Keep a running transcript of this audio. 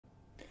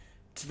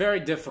It's very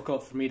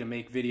difficult for me to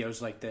make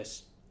videos like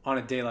this on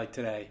a day like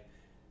today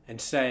and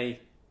say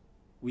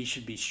we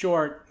should be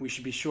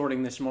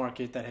shorting this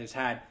market that has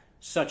had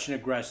such an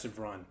aggressive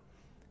run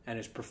and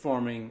is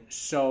performing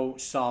so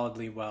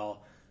solidly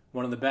well.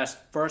 One of the best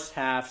first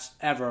halves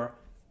ever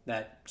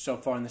that so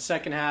far in the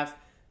second half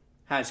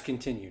has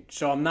continued.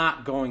 So I'm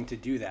not going to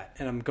do that.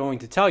 And I'm going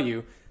to tell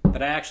you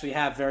that I actually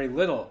have very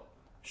little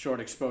short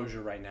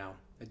exposure right now.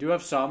 I do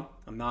have some.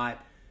 I'm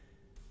not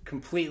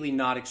completely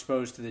not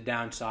exposed to the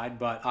downside,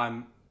 but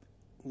I'm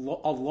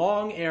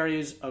along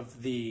areas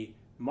of the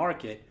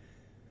market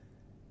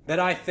that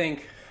I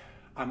think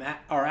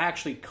are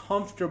actually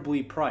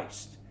comfortably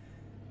priced.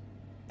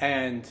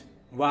 And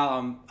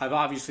while I've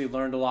obviously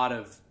learned a lot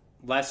of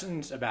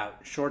lessons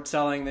about short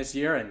selling this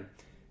year, and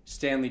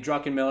Stanley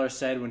Druckenmiller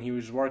said when he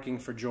was working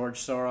for George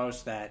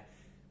Soros that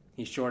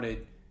he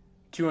shorted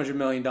 $200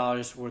 million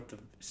worth of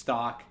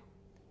stock.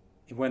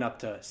 It went up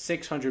to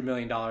 $600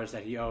 million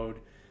that he owed,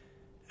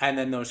 and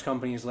then those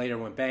companies later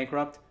went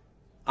bankrupt.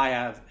 I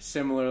have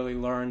similarly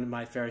learned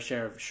my fair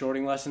share of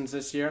shorting lessons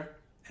this year,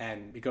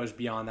 and it goes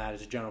beyond that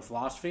as a general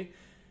philosophy.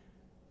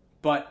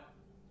 But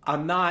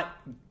I'm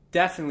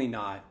definitely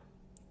not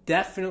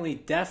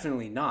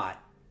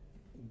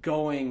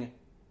going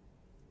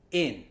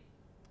in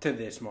to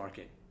this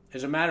market.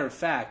 As a matter of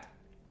fact,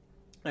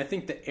 I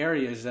think the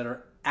areas that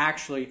are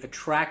actually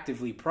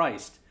attractively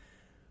priced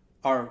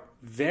are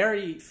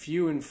very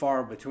few and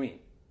far between.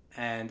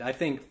 And I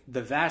think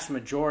the vast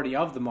majority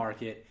of the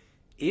market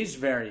is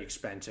very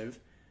expensive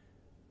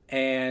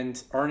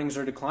and earnings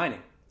are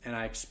declining. And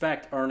I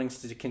expect earnings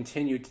to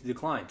continue to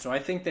decline. So I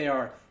think they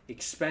are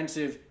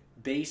expensive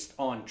based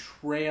on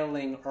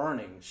trailing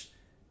earnings.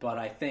 But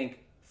I think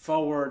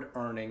forward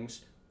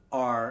earnings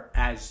are,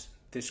 as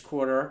this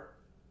quarter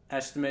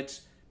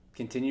estimates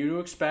continue to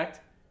expect,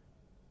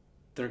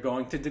 they're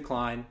going to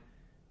decline.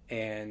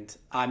 And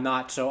I'm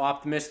not so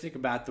optimistic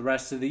about the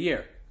rest of the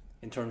year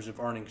in terms of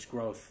earnings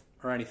growth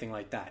or anything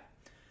like that.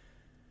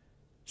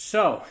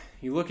 So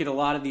you look at a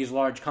lot of these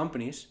large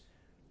companies.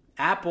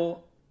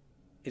 Apple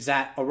is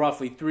at a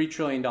roughly $3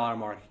 trillion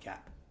market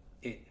cap.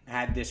 It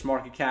had this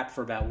market cap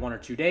for about 1 or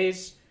 2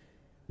 days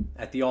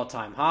at the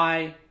all-time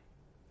high,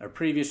 or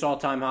previous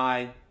all-time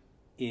high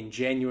in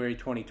January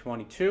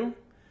 2022.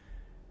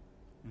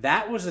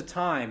 That was a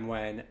time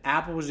when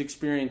Apple was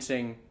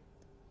experiencing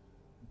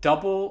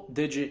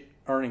double-digit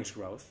earnings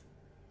growth,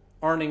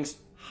 earnings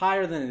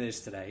higher than it is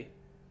today,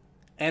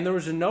 and there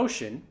was a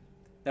notion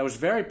that was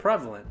very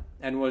prevalent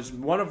and was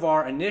one of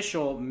our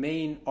initial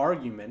main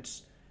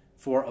arguments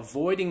for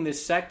avoiding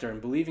this sector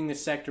and believing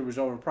this sector was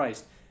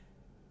overpriced.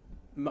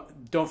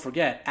 Don't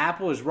forget,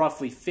 Apple is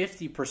roughly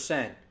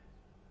 50%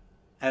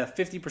 at a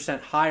 50%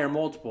 higher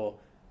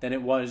multiple than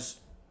it was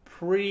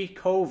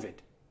pre-COVID,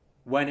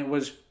 when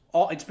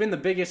it's been the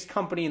biggest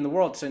company in the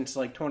world since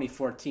like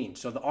 2014.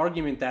 So the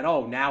argument that,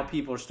 now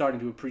people are starting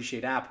to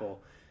appreciate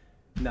Apple,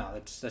 no,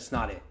 that's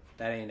not it.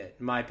 That ain't it,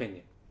 in my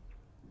opinion.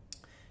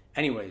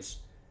 Anyways,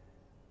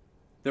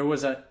 there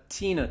was a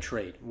TINA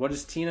trade. What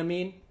does TINA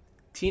mean?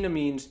 TINA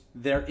means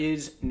there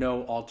is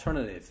no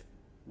alternative.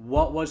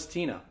 What was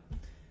TINA?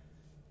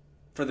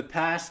 For the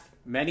past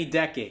many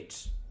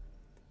decades,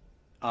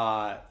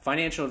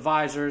 financial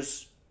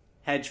advisors,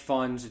 hedge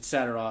funds,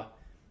 etc.,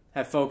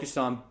 have focused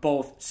on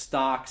both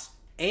stocks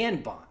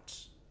and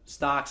bonds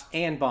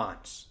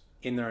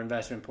in their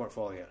investment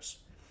portfolios.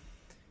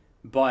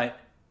 But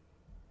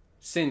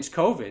since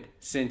COVID,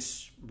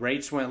 since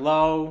rates went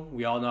low,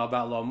 we all know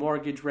about low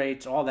mortgage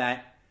rates, all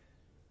that,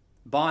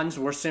 bonds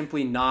were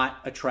simply not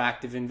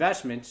attractive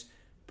investments,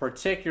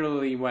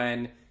 particularly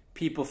when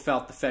people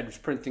felt the Fed was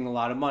printing a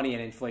lot of money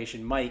and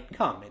inflation might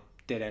come. It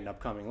did end up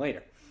coming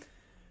later.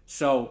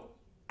 So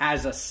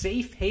as a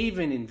safe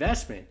haven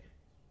investment,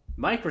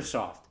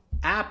 Microsoft,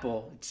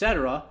 Apple,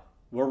 etc.,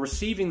 were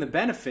receiving the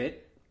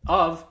benefit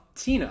of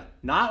TINA.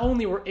 Not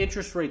only were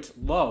interest rates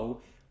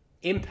low,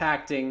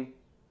 impacting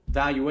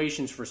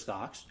valuations for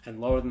stocks, and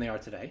lower than they are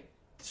today,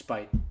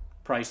 despite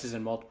prices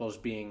and multiples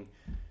being,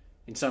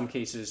 in some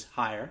cases,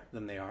 higher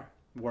than they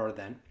were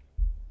then.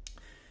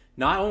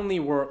 Not only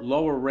were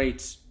lower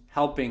rates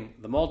helping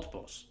the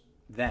multiples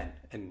then,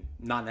 and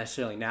not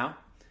necessarily now,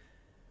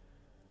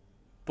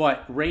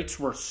 but rates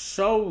were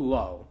so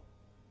low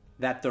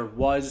that there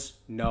was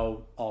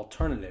no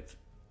alternative.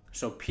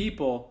 So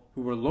people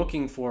who were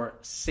looking for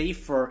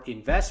safer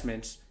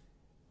investments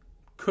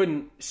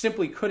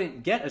simply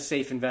couldn't get a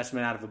safe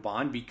investment out of a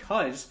bond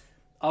because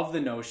of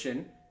the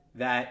notion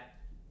that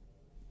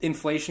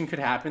inflation could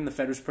happen, the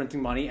Fed was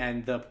printing money,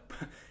 and the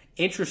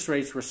interest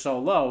rates were so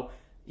low.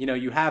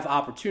 You have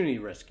opportunity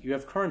risk, you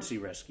have currency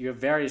risk, you have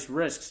various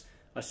risks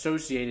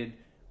associated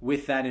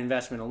with that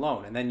investment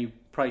alone. And then you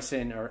price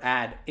in or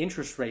add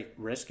interest rate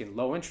risk and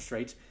low interest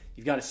rates,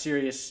 you've got a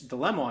serious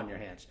dilemma on your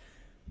hands.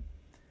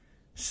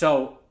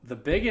 So the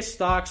biggest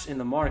stocks in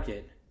the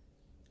market,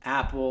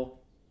 Apple,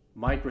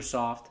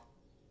 Microsoft,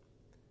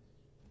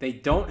 they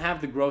don't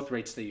have the growth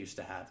rates they used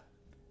to have.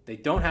 They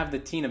don't have the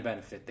TINA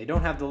benefit. They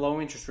don't have the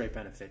low interest rate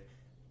benefit,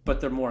 but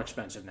they're more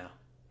expensive now.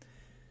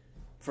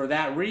 for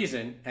that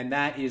reason, and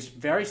that is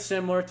very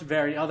similar to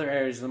very other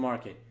areas of the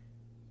market.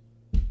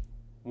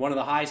 One of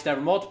the highest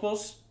ever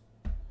multiples.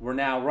 We're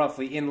now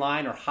roughly in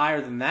line or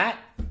higher than that.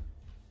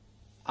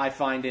 I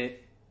find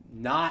it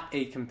not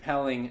a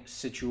compelling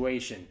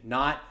situation,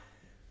 not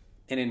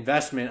an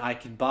investment I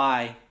could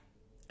buy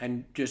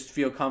and just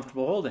feel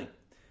comfortable holding.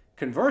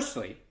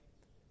 Conversely,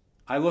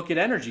 I look at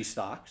energy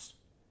stocks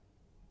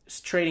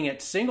trading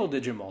at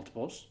single-digit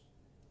multiples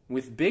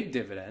with big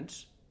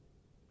dividends,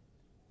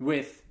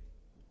 with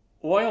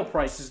oil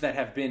prices that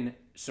have been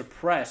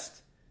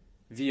suppressed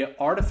via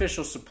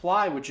artificial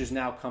supply, which is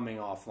now coming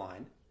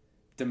offline,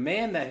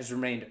 demand that has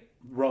remained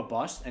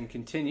robust and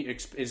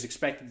is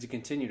expected to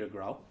continue to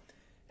grow,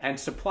 and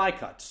supply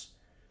cuts.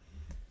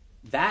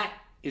 That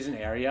is an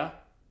area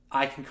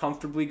I can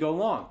comfortably go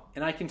long,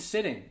 and I can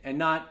sit in and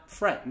not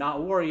fret,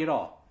 not worry at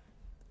all.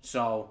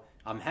 So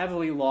I'm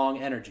heavily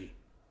long energy,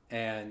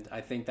 and I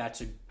think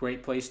that's a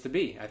great place to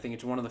be. I think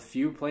it's one of the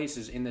few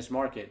places in this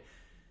market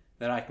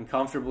that I can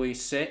comfortably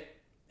sit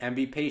and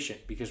be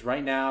patient, because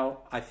right now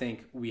I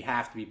think we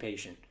have to be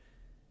patient.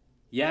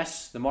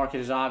 Yes, the market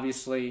is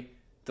obviously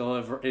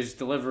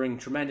delivering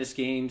tremendous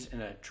gains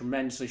in a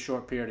tremendously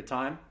short period of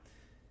time,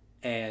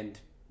 and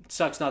it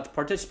sucks not to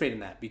participate in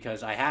that,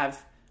 because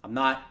I'm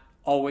not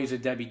always a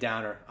Debbie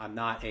Downer. I'm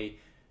not a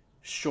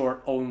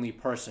short only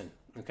person.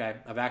 Okay,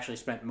 I've actually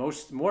spent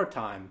more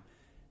time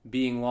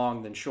being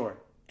long than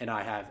short, and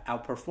I have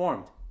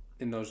outperformed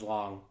in those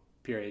long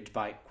periods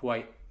by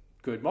quite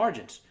good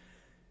margins.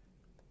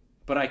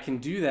 But I can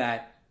do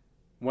that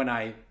when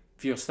I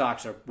feel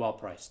stocks are well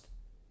priced,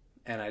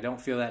 and I don't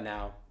feel that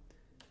now,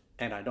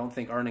 and I don't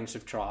think earnings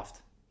have troughed,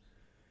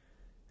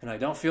 and I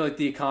don't feel like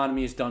the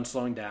economy is done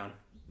slowing down.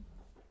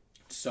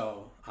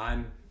 So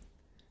I'm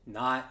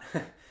not,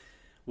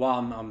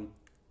 while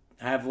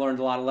I have learned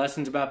a lot of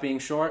lessons about being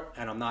short,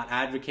 and I'm not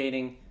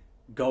advocating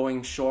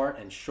going short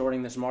and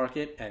shorting this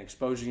market and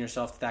exposing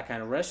yourself to that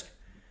kind of risk,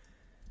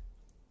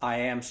 I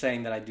am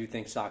saying that I do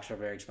think stocks are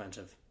very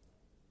expensive,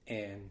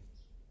 and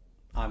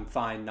I'm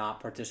fine not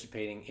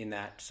participating in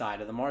that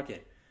side of the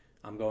market.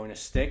 I'm going to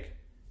stick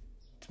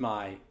to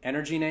my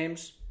energy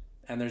names,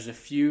 and there's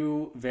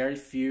very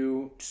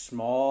few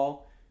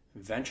small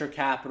venture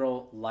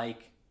capital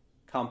like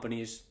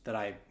companies that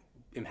I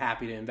am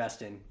happy to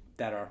invest in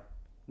that are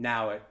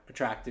now at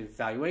attractive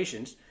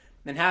valuations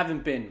and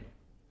haven't been,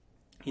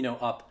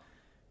 up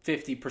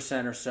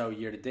 50% or so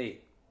year to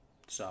date.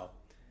 So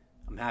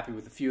I'm happy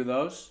with a few of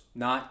those.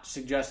 Not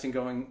suggesting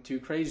going too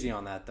crazy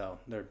on that, though.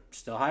 They're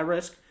still high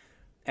risk.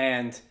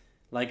 And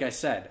like I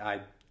said,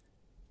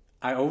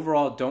 I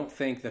overall don't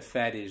think the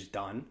Fed is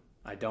done.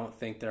 I don't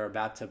think they're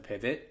about to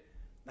pivot.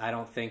 I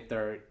don't think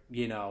they're,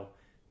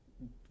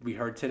 we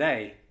heard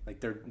today, like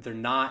they're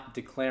not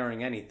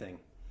declaring anything.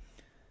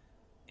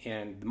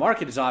 And the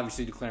market is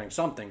obviously declaring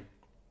something.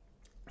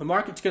 The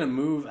market's going to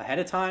move ahead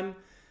of time,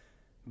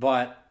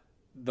 but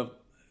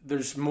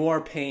there's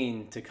more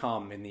pain to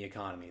come in the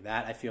economy.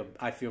 That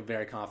I feel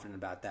very confident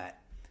about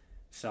that.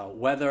 So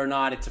whether or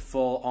not it's a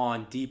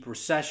full-on deep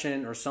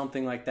recession or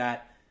something like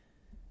that,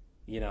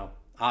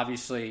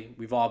 obviously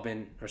we've all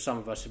been, or some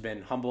of us have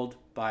been humbled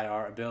by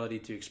our ability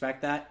to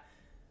expect that.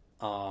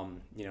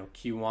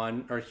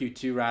 Q1 or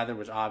Q2 rather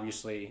was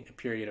obviously a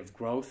period of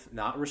growth,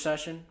 not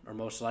recession, or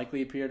most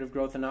likely a period of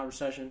growth and not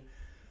recession.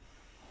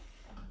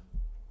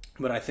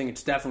 But I think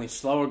it's definitely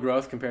slower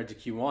growth compared to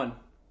Q1.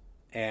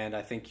 And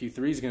I think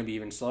Q3 is going to be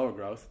even slower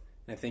growth.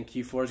 And I think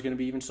Q4 is going to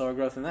be even slower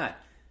growth than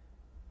that.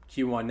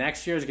 Q1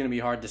 next year is going to be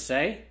hard to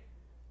say,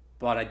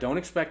 but I don't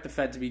expect the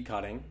Fed to be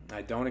cutting.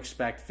 I don't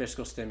expect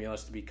fiscal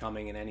stimulus to be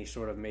coming in any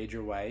sort of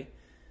major way.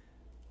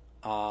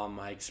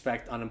 I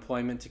expect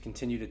unemployment to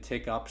continue to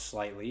tick up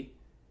slightly.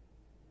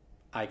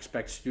 I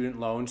expect student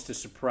loans to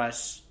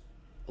suppress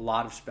a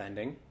lot of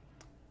spending.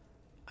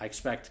 I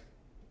expect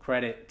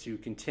credit to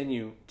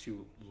continue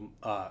to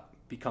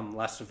become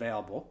less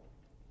available.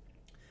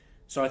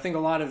 So I think a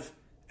lot of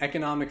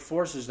economic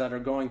forces that are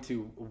going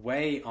to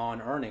weigh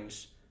on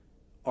earnings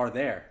are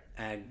there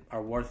and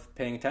are worth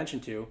paying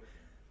attention to.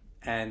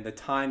 And the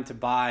time to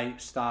buy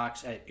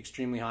stocks at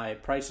extremely high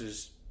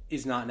prices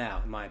is not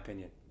now, in my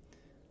opinion.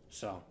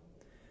 So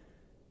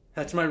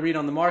that's my read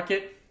on the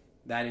market.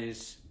 That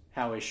is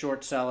how a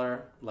short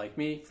seller like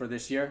me for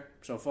this year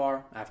so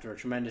far, after a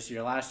tremendous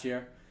year last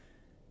year,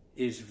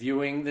 is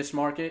viewing this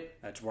market.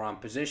 That's where I'm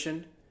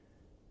positioned.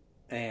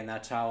 And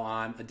that's how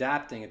I'm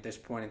adapting at this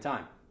point in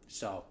time.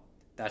 So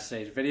that's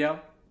today's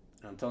video.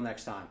 And until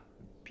next time,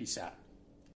 peace out.